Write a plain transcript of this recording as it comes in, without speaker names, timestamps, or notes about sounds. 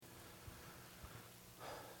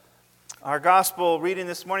Our gospel reading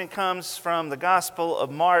this morning comes from the Gospel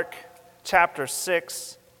of Mark, chapter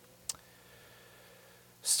 6,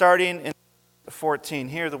 starting in 14.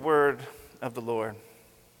 Hear the word of the Lord.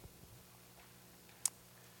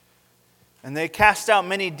 And they cast out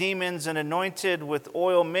many demons and anointed with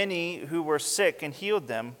oil many who were sick and healed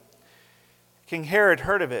them. King Herod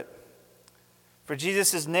heard of it, for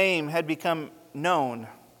Jesus' name had become known.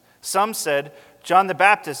 Some said, John the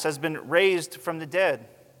Baptist has been raised from the dead.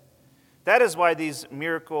 That is why these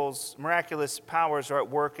miraculous powers are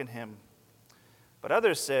at work in him. But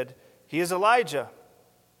others said, he is Elijah.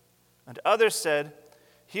 And others said,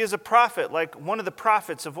 he is a prophet, like one of the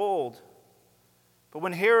prophets of old. But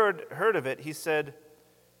when Herod heard of it, he said,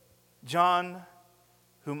 John,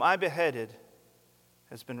 whom I beheaded,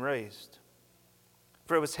 has been raised.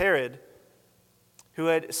 For it was Herod who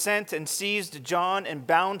had sent and seized John and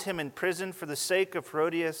bound him in prison for the sake of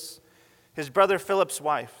Herodias, his brother Philip's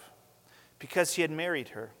wife, because he had married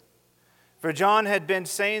her. For John had been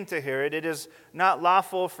saying to Herod, it is not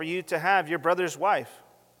lawful for you to have your brother's wife.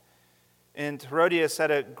 And Herodias had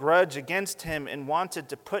a grudge against him and wanted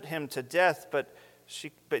to put him to death, but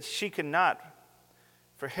she could not.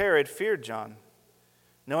 For Herod feared John,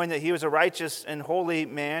 knowing that he was a righteous and holy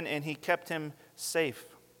man, and he kept him safe.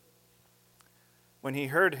 When he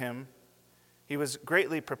heard him, he was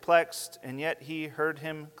greatly perplexed, and yet he heard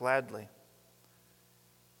him gladly.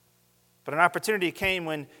 But an opportunity came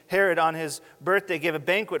when Herod on his birthday gave a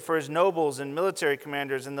banquet for his nobles and military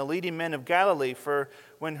commanders and the leading men of Galilee. For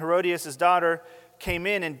when Herodias' daughter came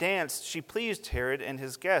in and danced, she pleased Herod and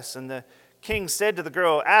his guests. And the king said to the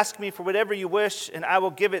girl, ask me for whatever you wish, and I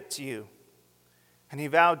will give it to you. And he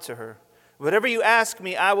vowed to her, whatever you ask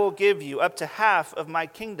me, I will give you, up to half of my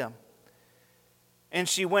kingdom. And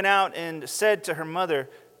she went out and said to her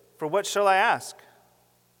mother, for what shall I ask?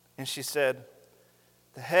 And she said,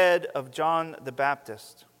 the head of John the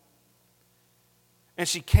Baptist. And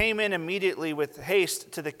she came in immediately with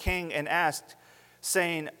haste to the king and asked,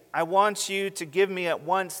 saying, I want you to give me at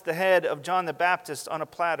once the head of John the Baptist on a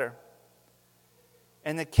platter.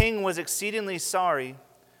 And the king was exceedingly sorry,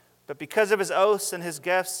 but because of his oaths and his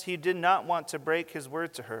gifts, he did not want to break his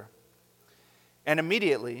word to her. And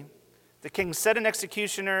immediately the king set an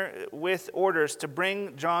executioner with orders to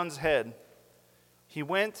bring John's head. He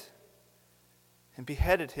went and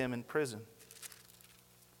beheaded him in prison,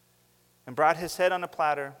 and brought his head on a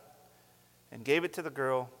platter, and gave it to the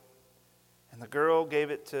girl, and the girl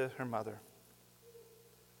gave it to her mother.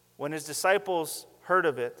 When his disciples heard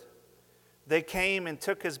of it, they came and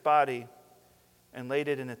took his body and laid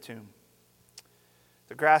it in a tomb.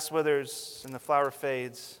 The grass withers and the flower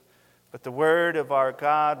fades, but the word of our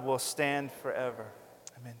God will stand forever.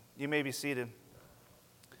 Amen. You may be seated.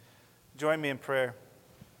 Join me in prayer.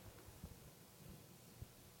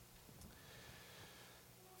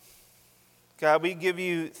 God, we give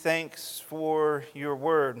you thanks for your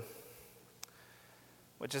word,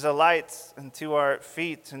 which is a light unto our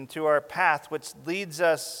feet and to our path, which leads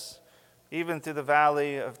us even through the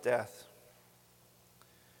valley of death.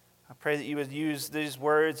 I pray that you would use these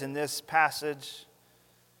words in this passage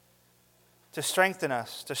to strengthen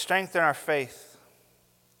us, to strengthen our faith,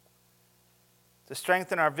 to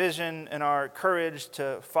strengthen our vision and our courage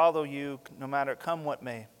to follow you no matter come what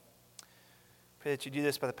may. Pray that you do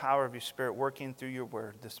this by the power of your Spirit working through your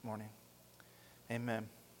word this morning. Amen.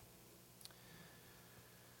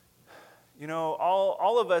 You know,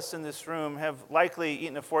 all of us in this room have likely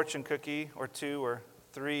eaten a fortune cookie or two or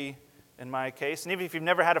three in my case. And even if you've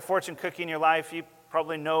never had a fortune cookie in your life, you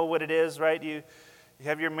probably know what it is, right? You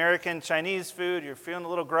have your American Chinese food, you're feeling a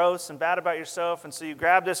little gross and bad about yourself, and so you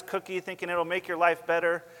grab this cookie thinking it'll make your life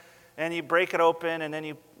better, and you break it open, and then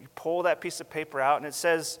you pull that piece of paper out, and it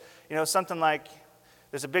says, something like,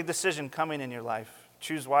 there's a big decision coming in your life.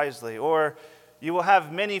 Choose wisely. Or you will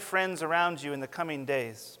have many friends around you in the coming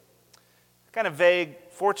days. Kind of vague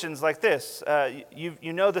fortunes like this.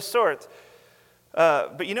 You know the sort.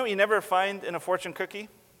 But you know what you never find in a fortune cookie?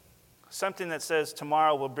 Something that says,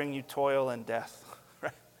 tomorrow will bring you toil and death.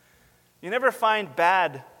 Right? You never find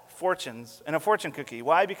bad fortunes in a fortune cookie.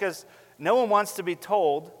 Why? Because no one wants to be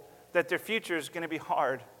told that their future is going to be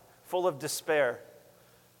hard, full of despair.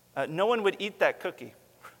 No one would eat that cookie.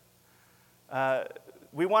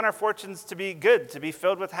 We want our fortunes to be good, to be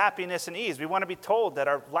filled with happiness and ease. We want to be told that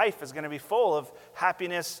our life is going to be full of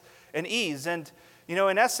happiness and ease. And,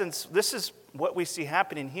 in essence, this is what we see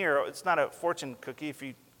happening here. It's not a fortune cookie, if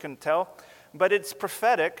you couldn't tell, but it's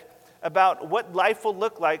prophetic about what life will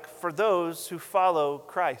look like for those who follow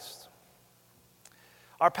Christ.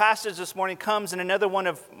 Our passage this morning comes in another one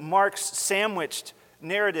of Mark's sandwiched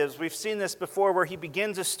narratives. We've seen this before where he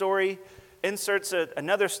begins a story, inserts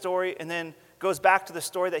another story, and then goes back to the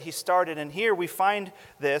story that he started. And here we find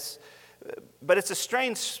this, but it's a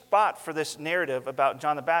strange spot for this narrative about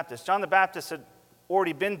John the Baptist. John the Baptist had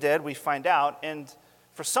already been dead, we find out, and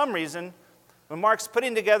for some reason, when Mark's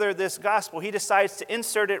putting together this gospel, he decides to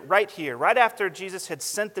insert it right here, right after Jesus had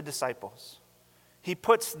sent the disciples. He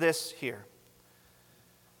puts this here.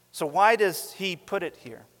 So why does he put it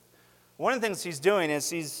here? One of the things he's doing is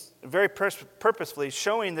he's very purposefully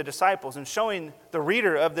showing the disciples and showing the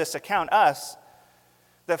reader of this account, us,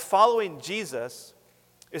 that following Jesus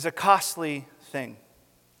is a costly thing.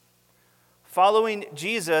 Following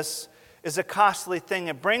Jesus is a costly thing.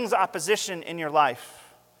 It brings opposition in your life.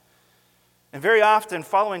 And very often,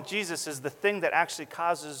 following Jesus is the thing that actually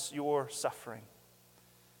causes your suffering,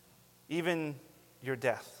 even your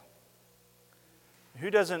death. Who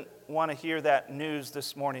doesn't want to hear that news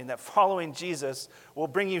this morning, that following Jesus will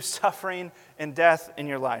bring you suffering and death in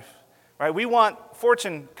your life? Right? We want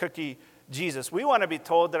fortune cookie Jesus. We want to be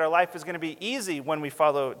told that our life is going to be easy when we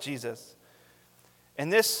follow Jesus.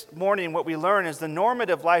 And this morning, what we learn is the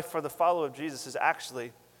normative life for the follower of Jesus is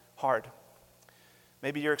actually hard.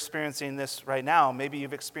 Maybe you're experiencing this right now. Maybe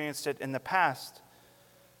you've experienced it in the past.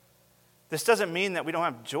 This doesn't mean that we don't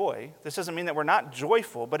have joy. This doesn't mean that we're not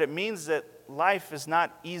joyful, but it means that life is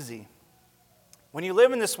not easy. When you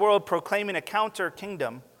live in this world proclaiming a counter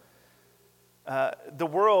kingdom, the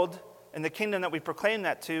world and the kingdom that we proclaim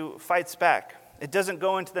that to fights back. It doesn't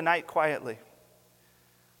go into the night quietly.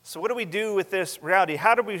 So what do we do with this reality?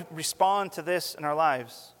 How do we respond to this in our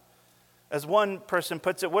lives? As one person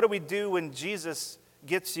puts it, what do we do when Jesus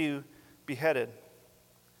gets you beheaded?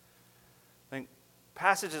 I think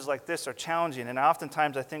passages like this are challenging, and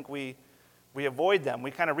oftentimes I think we avoid them. We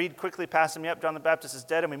kind of read quickly past them. Yep, John the Baptist is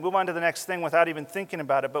dead, and we move on to the next thing without even thinking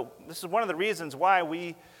about it. But this is one of the reasons why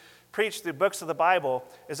we preach through books of the Bible,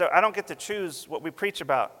 is that I don't get to choose what we preach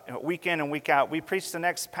about week in and week out. We preach the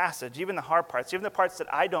next passage, even the hard parts, even the parts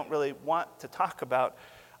that I don't really want to talk about.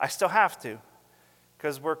 I still have to,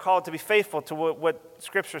 because we're called to be faithful to what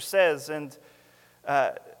Scripture says. And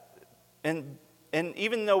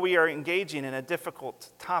even though we are engaging in a difficult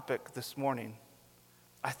topic this morning,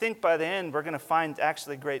 I think by the end we're going to find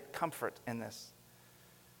actually great comfort in this.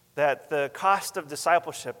 That the cost of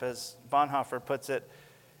discipleship, as Bonhoeffer puts it,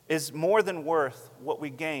 is more than worth what we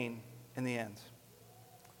gain in the end.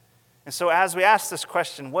 And so as we ask this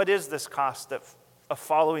question, what is this cost of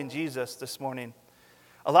following Jesus this morning?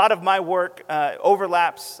 A lot of my work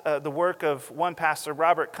overlaps the work of one pastor,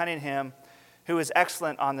 Robert Cunningham, who is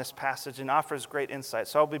excellent on this passage and offers great insight.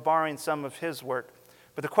 So I'll be borrowing some of his work.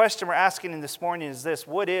 But the question we're asking in this morning is this: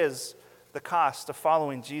 what is the cost of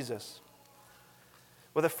following Jesus?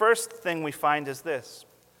 Well, the first thing we find is this: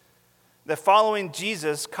 that following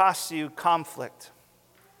Jesus costs you conflict.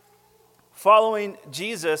 Following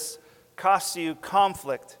Jesus costs you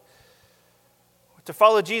conflict. To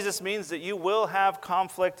follow Jesus means that you will have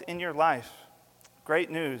conflict in your life.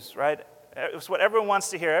 Great news, right? It's what everyone wants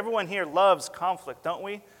to hear. Everyone here loves conflict, don't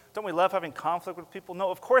we? Don't we love having conflict with people?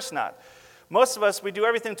 No, of course not. Most of us, we do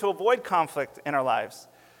everything to avoid conflict in our lives.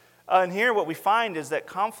 And here what we find is that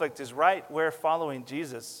conflict is right where following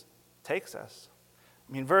Jesus takes us.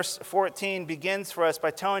 I mean, verse 14 begins for us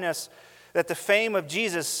by telling us that the fame of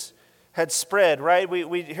Jesus had spread, right?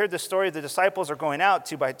 We heard the story of the disciples are going out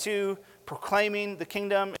 2 by 2, proclaiming the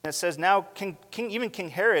kingdom. And it says now even King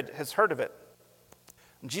Herod has heard of it.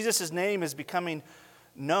 Jesus' name is becoming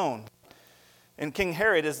known. And King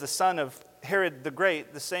Herod is the son of Herod the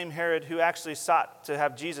Great, the same Herod who actually sought to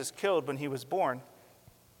have Jesus killed when he was born.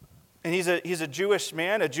 And he's a Jewish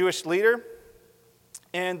man, a Jewish leader.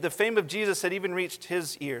 And the fame of Jesus had even reached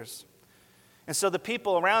his ears. And so the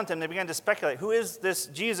people around him, they began to speculate, who is this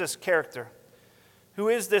Jesus character? Who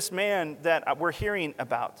is this man that we're hearing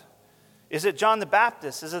about? Is it John the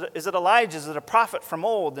Baptist? Is it Elijah? Is it a prophet from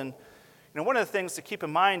old? And one of the things to keep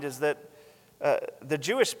in mind is that the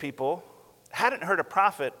Jewish people hadn't heard a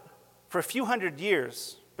prophet for a few hundred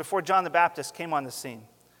years before John the Baptist came on the scene.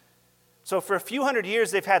 So for a few hundred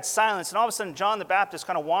years, they've had silence, and all of a sudden, John the Baptist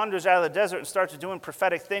kind of wanders out of the desert and starts doing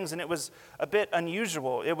prophetic things, and it was a bit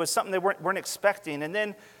unusual. It was something they weren't expecting. And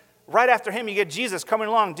then right after him, you get Jesus coming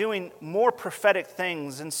along doing more prophetic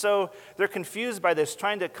things. And so they're confused by this,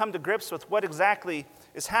 trying to come to grips with what exactly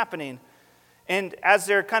is happening. And as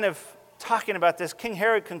they're kind of talking about this, King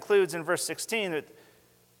Herod concludes in verse 16 that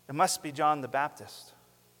it must be John the Baptist.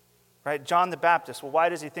 Right? John the Baptist. Well, why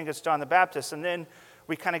does he think it's John the Baptist? And then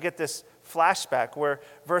we kind of get this flashback where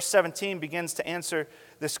verse 17 begins to answer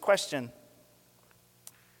this question.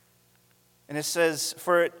 And it says,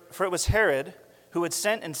 For it was Herod who had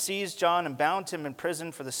sent and seized John and bound him in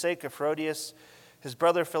prison for the sake of Herodias, his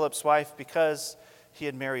brother Philip's wife, because he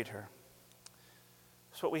had married her.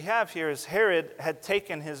 So what we have here is Herod had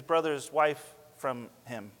taken his brother's wife from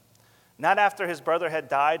him. Not after his brother had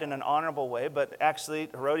died in an honorable way, but actually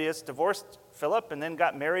Herodias divorced Philip and then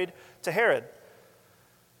got married to Herod.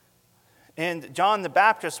 And John the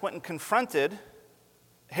Baptist went and confronted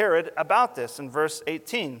Herod about this. In verse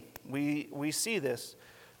 18, we see this.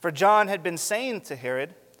 For John had been saying to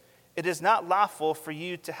Herod, "It is not lawful for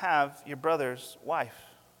you to have your brother's wife."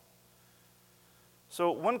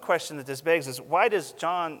 So one question that this begs is, why does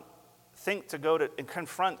John think to go to and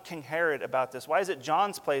confront King Herod about this? Why is it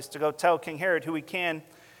John's place to go tell King Herod who he can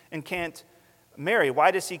and can't marry?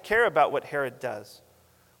 Why does he care about what Herod does?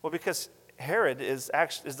 Well, because Herod is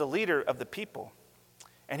the leader of the people.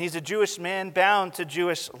 And he's a Jewish man bound to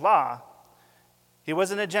Jewish law. He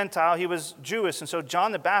wasn't a Gentile, he was Jewish. And so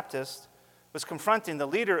John the Baptist was confronting the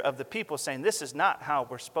leader of the people, saying, this is not how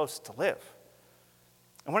we're supposed to live.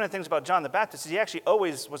 And one of the things about John the Baptist is he actually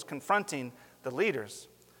always was confronting the leaders.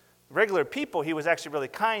 Regular people he was actually really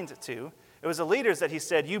kind to. It was the leaders that he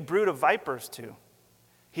said, "You brood of vipers," to.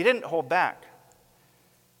 He didn't hold back.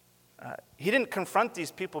 He didn't confront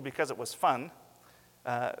these people because it was fun,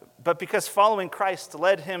 but because following Christ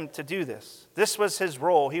led him to do this. This was his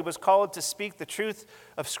role. He was called to speak the truth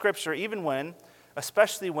of Scripture,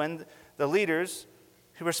 especially when the leaders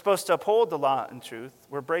who were supposed to uphold the law and truth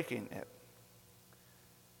were breaking it.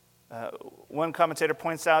 One commentator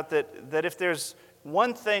points out that if there's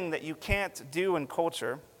one thing that you can't do in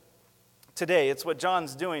culture today, it's what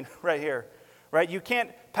John's doing right here. Right? You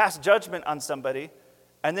can't pass judgment on somebody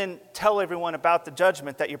and then tell everyone about the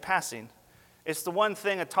judgment that you're passing. It's the one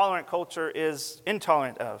thing a tolerant culture is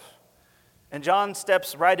intolerant of. And John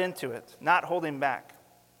steps right into it, not holding back,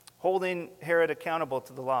 holding Herod accountable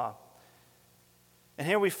to the law. And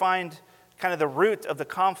here we find kind of the root of the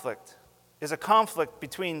conflict is a conflict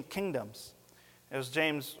between kingdoms. As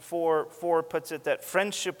James 4 puts it, that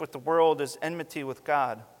friendship with the world is enmity with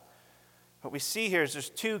God. What we see here is there's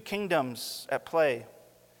two kingdoms at play.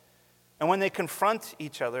 And when they confront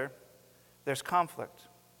each other, there's conflict.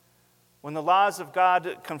 When the laws of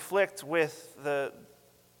God conflict with the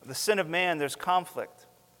sin of man, there's conflict.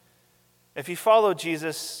 If you follow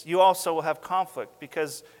Jesus, you also will have conflict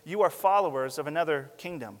because you are followers of another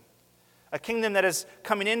kingdom. A kingdom that is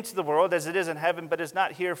coming into the world as it is in heaven, but is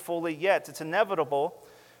not here fully yet. It's inevitable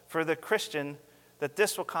for the Christian that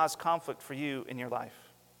this will cause conflict for you in your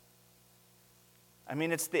life. I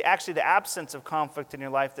mean, it's actually the absence of conflict in your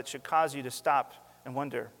life that should cause you to stop and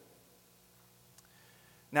wonder.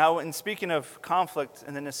 Now, in speaking of conflict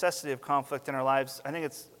and the necessity of conflict in our lives, I think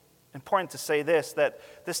it's important to say this, that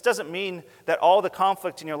this doesn't mean that all the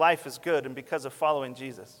conflict in your life is good and because of following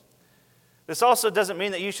Jesus. This also doesn't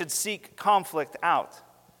mean that you should seek conflict out.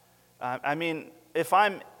 I mean, if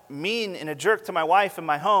I'm mean and a jerk to my wife in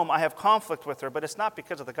my home, I have conflict with her, but it's not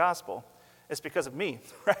because of the gospel. It's because of me,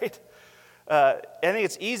 right? I think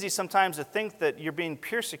it's easy sometimes to think that you're being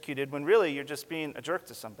persecuted when really you're just being a jerk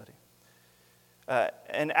to somebody.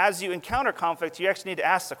 And as you encounter conflict, you actually need to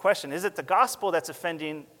ask the question, is it the gospel that's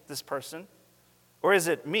offending this person, or is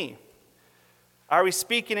it me? Are we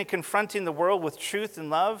speaking and confronting the world with truth and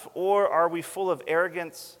love, or are we full of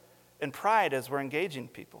arrogance and pride as we're engaging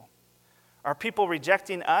people? Are people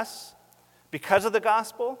rejecting us because of the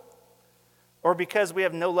gospel, or because we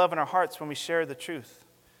have no love in our hearts when we share the truth?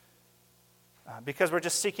 Because we're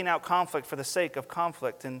just seeking out conflict for the sake of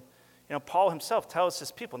conflict. And Paul himself tells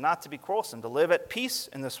his people not to be quarrelsome, to live at peace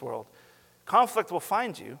in this world. Conflict will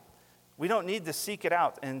find you. We don't need to seek it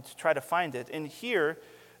out and to try to find it. And here,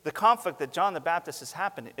 the conflict that John the Baptist is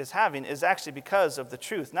having is actually because of the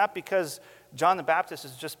truth, not because John the Baptist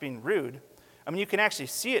is just being rude. I mean, you can actually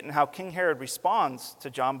see it in how King Herod responds to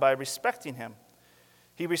John by respecting him.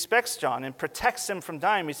 He respects John and protects him from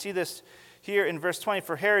dying. We see this here in verse 20.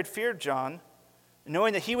 For Herod feared John,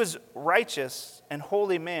 knowing that he was righteous and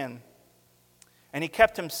holy man, and he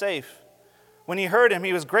kept him safe. When he heard him,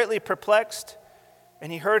 he was greatly perplexed,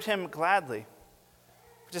 and he heard him gladly.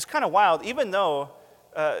 Which is kind of wild. Even though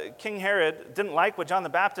King Herod didn't like what John the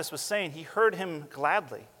Baptist was saying, he heard him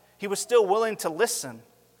gladly. He was still willing to listen.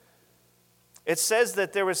 It says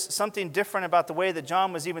that there was something different about the way that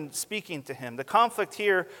John was even speaking to him. The conflict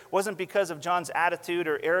here wasn't because of John's attitude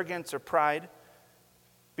or arrogance or pride.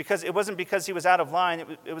 Because it wasn't because he was out of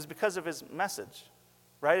line, it was because of his message.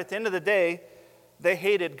 Right? At the end of the day, they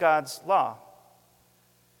hated God's law.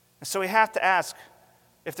 And so we have to ask,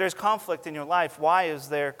 if there's conflict in your life, why is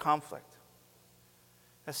there conflict?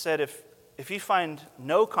 I said, if you find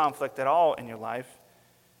no conflict at all in your life,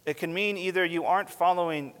 It can mean either you aren't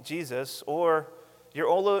following Jesus or you're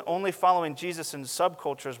only following Jesus in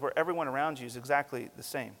subcultures where everyone around you is exactly the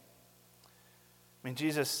same. I mean,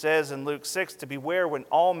 Jesus says in Luke 6 to beware when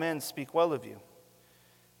all men speak well of you.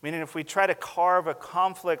 Meaning if we try to carve a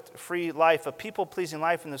conflict-free life, a people-pleasing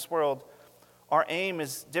life in this world, our aim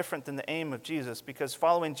is different than the aim of Jesus, because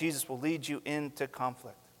following Jesus will lead you into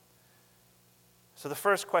conflict. So the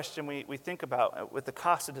first question we think about with the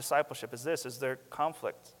cost of discipleship is this: is there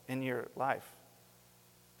conflict in your life?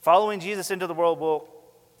 Following Jesus into the world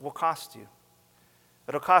will cost you.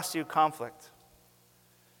 It'll cost you conflict.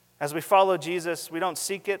 As we follow Jesus, we don't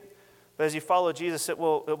seek it, but as you follow Jesus, it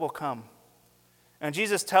will come. And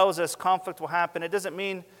Jesus tells us conflict will happen. It doesn't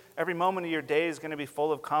mean every moment of your day is going to be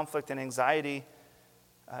full of conflict and anxiety.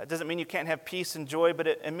 It doesn't mean you can't have peace and joy, but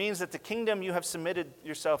it means that the kingdom you have submitted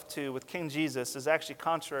yourself to with King Jesus is actually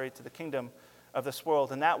contrary to the kingdom of this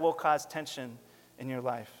world, and that will cause tension in your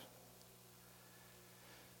life.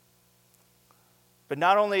 But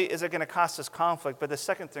not only is it going to cost us conflict, but the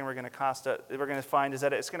second thing we're going to find is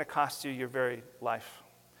that it's going to cost you your very life.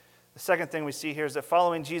 The second thing we see here is that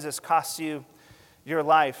following Jesus costs you your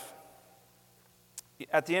life.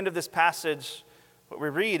 At the end of this passage, what we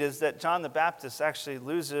read is that John the Baptist actually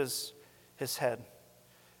loses his head.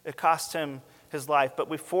 It cost him his life. But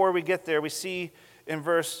before we get there, we see in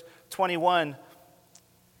verse 21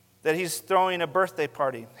 that he's throwing a birthday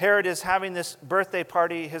party. Herod is having this birthday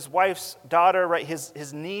party. His wife's daughter, right,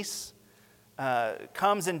 his niece,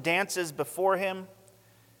 comes and dances before him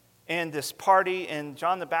in this party. And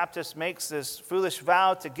John the Baptist makes this foolish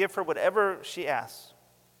vow to give her whatever she asks.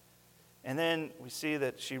 And then we see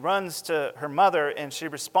that she runs to her mother and she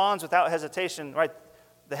responds without hesitation, right?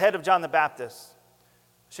 The head of John the Baptist.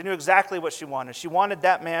 She knew exactly what she wanted. She wanted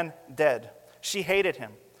that man dead. She hated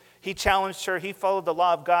him. He challenged her. He followed the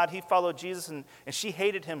law of God. He followed Jesus, and she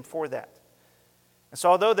hated him for that. And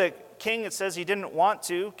so although the king, it says he didn't want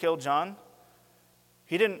to kill John,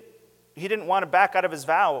 he didn't want to back out of his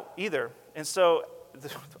vow either. And so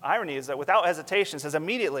the irony is that without hesitation, it says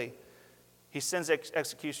immediately he sends the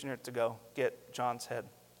executioner to go get John's head.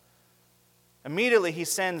 Immediately he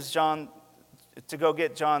sends John to go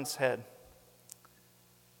get John's head.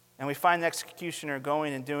 And we find the executioner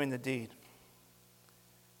going and doing the deed,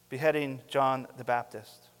 beheading John the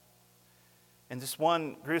Baptist. In this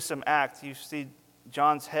one gruesome act, you see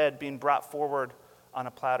John's head being brought forward on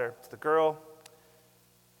a platter to the girl,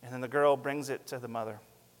 and then the girl brings it to the mother.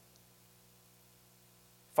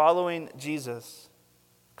 Following Jesus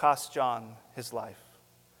cost John his life.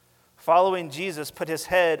 Following Jesus put his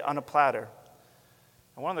head on a platter.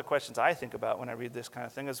 And one of the questions I think about when I read this kind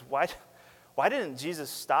of thing is, why didn't Jesus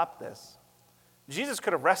stop this? Jesus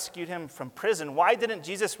could have rescued him from prison. Why didn't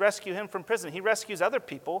Jesus rescue him from prison? He rescues other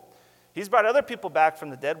people. He's brought other people back from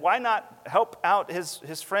the dead. Why not help out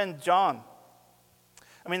his friend John?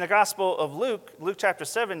 I mean, the Gospel of Luke chapter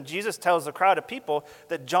 7, Jesus tells the crowd of people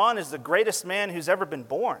that John is the greatest man who's ever been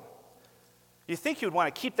born. You think you'd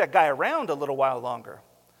want to keep that guy around a little while longer.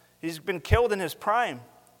 He's been killed in his prime.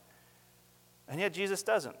 And yet Jesus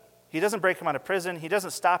doesn't. He doesn't break him out of prison. He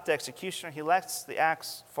doesn't stop the executioner. He lets the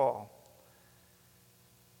axe fall.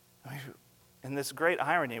 In this great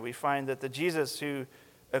irony, we find that the Jesus who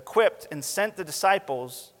equipped and sent the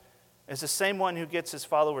disciples is the same one who gets his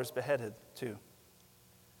followers beheaded too.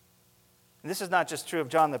 And this is not just true of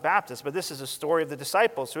John the Baptist, but this is a story of the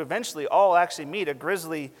disciples who eventually all actually meet a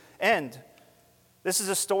grisly end. This is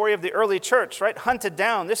a story of the early church, right? Hunted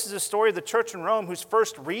down. This is a story of the church in Rome who's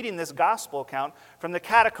first reading this gospel account from the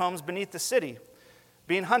catacombs beneath the city,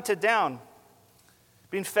 being hunted down,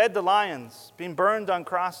 being fed to lions, being burned on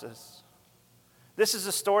crosses. This is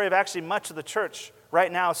a story of actually much of the church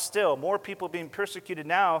right now still. More people being persecuted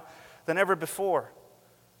now than ever before.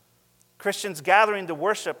 Christians gathering to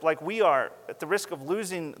worship like we are at the risk of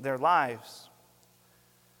losing their lives.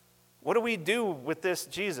 What do we do with this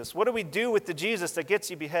Jesus? What do we do with the Jesus that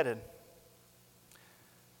gets you beheaded?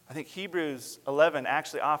 I think Hebrews 11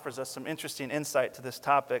 actually offers us some interesting insight to this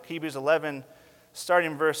topic. Hebrews 11,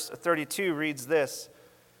 starting verse 32, reads this.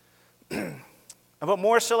 But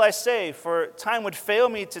more shall I say, for time would fail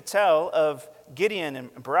me to tell of Gideon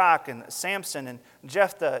and Barak and Samson and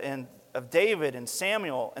Jephthah and of David and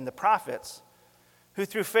Samuel and the prophets, who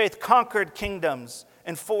through faith conquered kingdoms,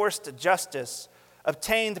 enforced justice,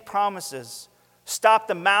 obtained promises, stopped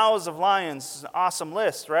the mouths of lions. This is an awesome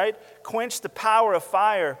list, right? Quenched the power of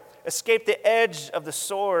fire, escaped the edge of the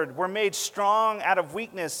sword, were made strong out of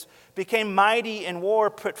weakness, became mighty in war,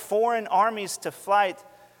 put foreign armies to flight.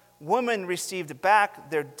 Women received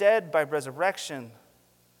back their dead by resurrection.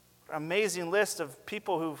 amazing list of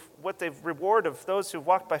people what they've reward of those who've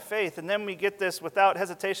walked by faith. And then we get this, without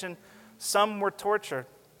hesitation, some were tortured,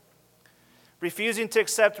 refusing to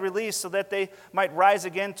accept release so that they might rise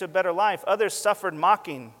again to a better life. Others suffered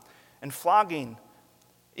mocking and flogging,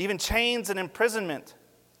 even chains and imprisonment.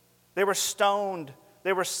 They were stoned.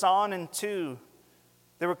 They were sawn in two.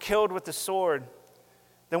 They were killed with the sword.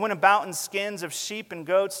 They went about in skins of sheep and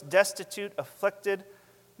goats, destitute, afflicted,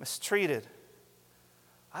 mistreated.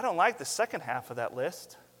 I don't like the second half of that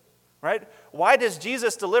list, right? Why does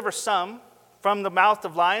Jesus deliver some from the mouth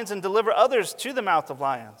of lions and deliver others to the mouth of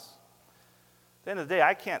lions? At the end of the day,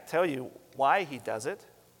 I can't tell you why he does it,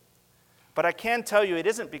 but I can tell you it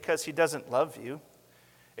isn't because he doesn't love you.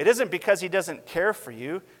 It isn't because he doesn't care for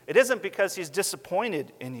you. It isn't because he's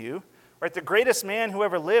disappointed in you, right? The greatest man who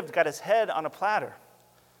ever lived got his head on a platter.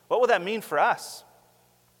 What will that mean for us?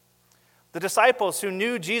 The disciples who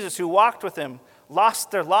knew Jesus, who walked with him,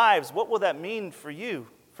 lost their lives. What will that mean for you,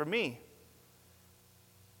 for me?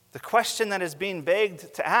 The question that is being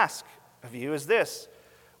begged to ask of you is this: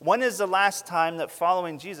 when is the last time that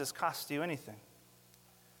following Jesus cost you anything?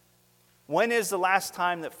 When is the last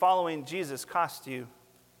time that following Jesus cost you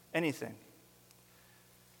anything?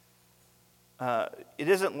 It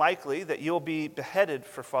isn't likely that you'll be beheaded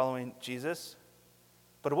for following Jesus,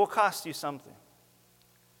 but it will cost you something.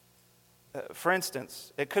 For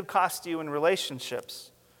instance, it could cost you in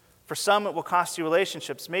relationships. For some, it will cost you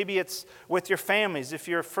relationships. Maybe it's with your families. If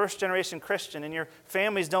you're a first-generation Christian and your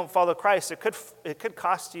families don't follow Christ, it could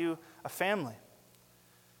cost you a family.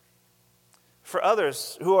 For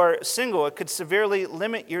others who are single, it could severely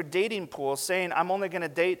limit your dating pool, saying, I'm only going to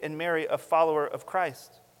date and marry a follower of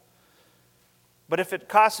Christ. But if it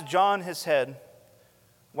costs John his head,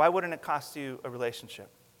 why wouldn't it cost you a relationship?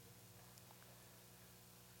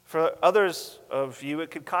 For others of you,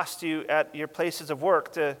 it could cost you at your places of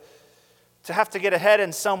work to have to get ahead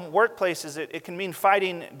in some workplaces. It can mean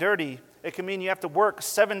fighting dirty. It can mean you have to work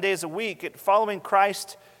 7 days a week. Following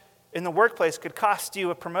Christ in the workplace could cost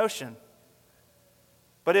you a promotion.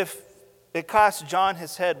 But if it costs John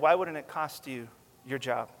his head, why wouldn't it cost you your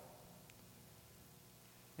job?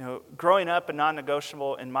 You know, growing up, a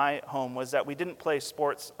non-negotiable in my home was that we didn't play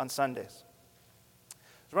sports on Sundays.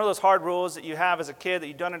 It's one of those hard rules that you have as a kid that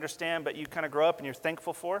you don't understand, but you kind of grow up and you're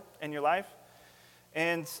thankful for in your life.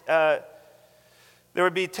 And there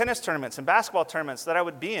would be tennis tournaments and basketball tournaments that I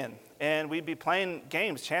would be in, and we'd be playing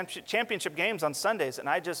games, championship games on Sundays, and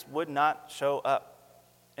I just would not show up.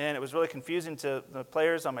 And it was really confusing to the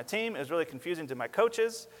players on my team. It was really confusing to my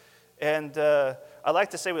coaches. And I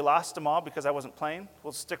like to say we lost them all because I wasn't playing.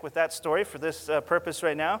 We'll stick with that story for this purpose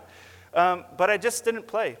right now. But I just didn't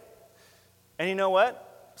play. And you know what?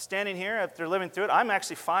 Standing here after living through it, I'm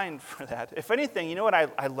actually fine for that. If anything, you know what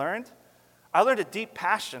I learned? I learned a deep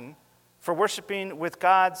passion for worshiping with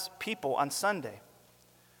God's people on Sunday.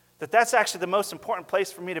 That's actually the most important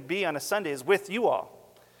place for me to be on a Sunday, is with you all.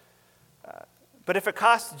 But if it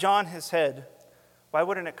costs John his head, why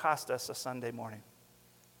wouldn't it cost us a Sunday morning?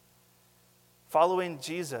 Following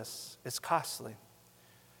Jesus is costly.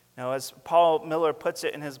 Now, as Paul Miller puts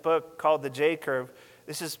it in his book called The J-Curve,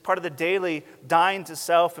 this is part of the daily dying to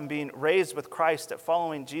self and being raised with Christ that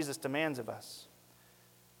following Jesus demands of us.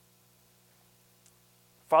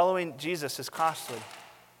 Following Jesus is costly.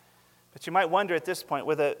 But you might wonder at this point,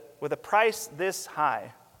 with a price this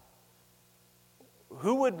high,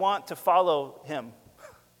 who would want to follow him?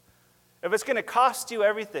 If it's going to cost you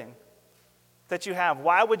everything that you have,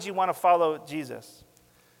 why would you want to follow Jesus?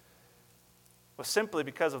 Well, simply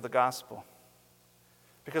because of the gospel.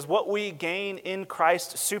 Because what we gain in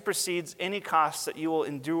Christ supersedes any costs that you will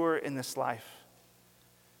endure in this life.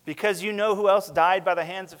 Because you know who else died by the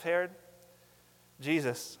hands of Herod?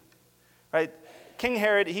 Jesus. Right? King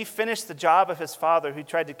Herod, he finished the job of his father who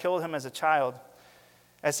tried to kill him as a child,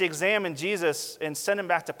 as he examined Jesus and sent him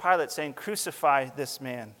back to Pilate saying, crucify this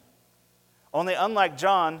man. Only unlike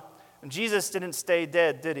John, Jesus didn't stay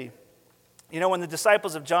dead, did he? You know, when the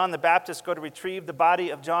disciples of John the Baptist go to retrieve the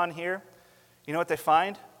body of John here, you know what they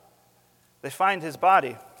find? They find his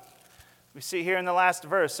body. We see here in the last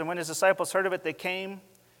verse, and when his disciples heard of it, they came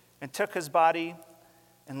and took his body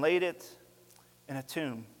and laid it in a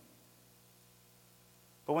tomb.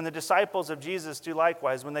 But when the disciples of Jesus do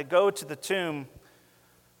likewise, when they go to the tomb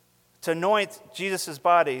to anoint Jesus'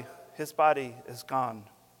 body, his body is gone.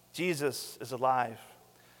 Jesus is alive.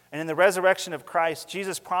 And in the resurrection of Christ,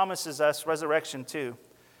 Jesus promises us resurrection too.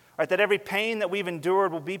 Right, that every pain that we've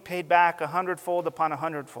endured will be paid back 100-fold upon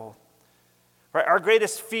 100-fold. Right, our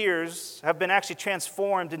greatest fears have been actually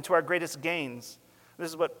transformed into our greatest gains. This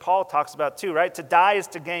is what Paul talks about too, right? To die is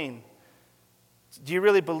to gain. Do you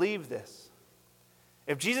really believe this?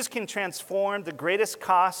 If Jesus can transform the greatest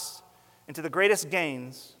costs into the greatest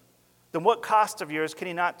gains, then what cost of yours can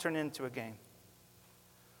he not turn into a gain?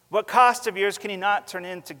 What cost of yours can he not turn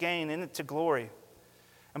into gain, into glory?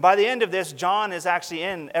 And by the end of this, John is actually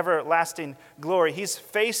in everlasting glory. He's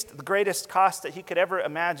faced the greatest cost that he could ever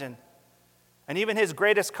imagine. And even his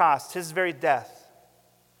greatest cost, his very death,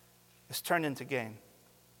 is turned into gain.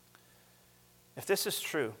 If this is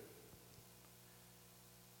true,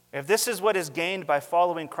 if this is what is gained by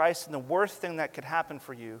following Christ, then the worst thing that could happen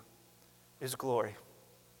for you is glory.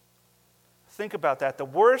 Think about that. The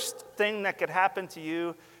worst thing that could happen to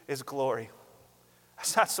you is glory.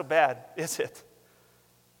 That's not so bad, is it?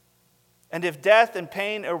 And if death and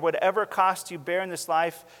pain or whatever cost you bear in this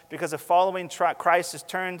life because of following Christ is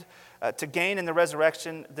turned to gain in the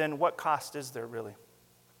resurrection, then what cost is there really?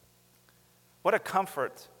 What a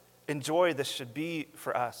comfort and joy this should be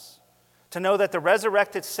for us. To know that the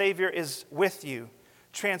resurrected Savior is with you,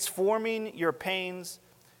 transforming your pains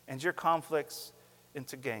and your conflicts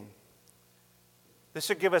into gain. This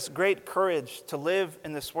should give us great courage to live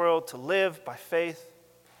in this world, to live by faith,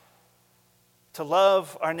 to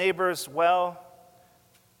love our neighbors well,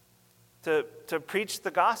 to preach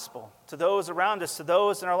the gospel to those around us, to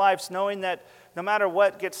those in our lives, knowing that no matter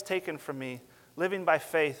what gets taken from me, living by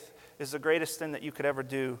faith is the greatest thing that you could ever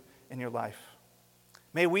do in your life.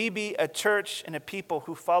 May we be a church and a people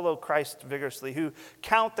who follow Christ vigorously, who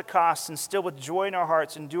count the costs and still with joy in our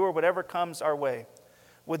hearts endure whatever comes our way.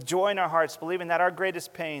 With joy in our hearts, believing that our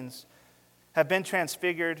greatest pains have been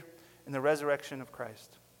transfigured in the resurrection of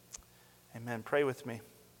Christ. Amen. Pray with me.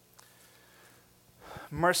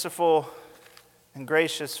 Merciful and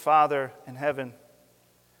gracious Father in heaven,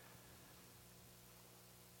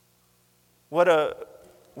 what a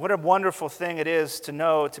wonderful thing it is to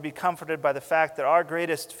know, to be comforted by the fact that our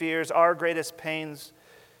greatest fears, our greatest pains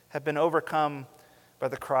have been overcome by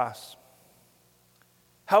the cross.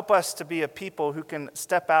 Help us to be a people who can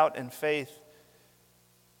step out in faith,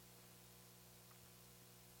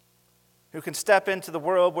 who can step into the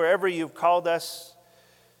world wherever you've called us,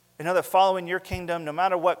 and know that following your kingdom, no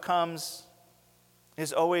matter what comes,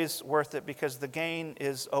 is always worth it because the gain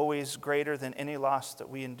is always greater than any loss that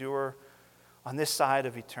we endure on this side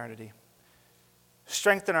of eternity.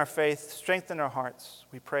 Strengthen our faith, strengthen our hearts,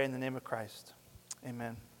 we pray in the name of Christ.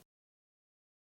 Amen.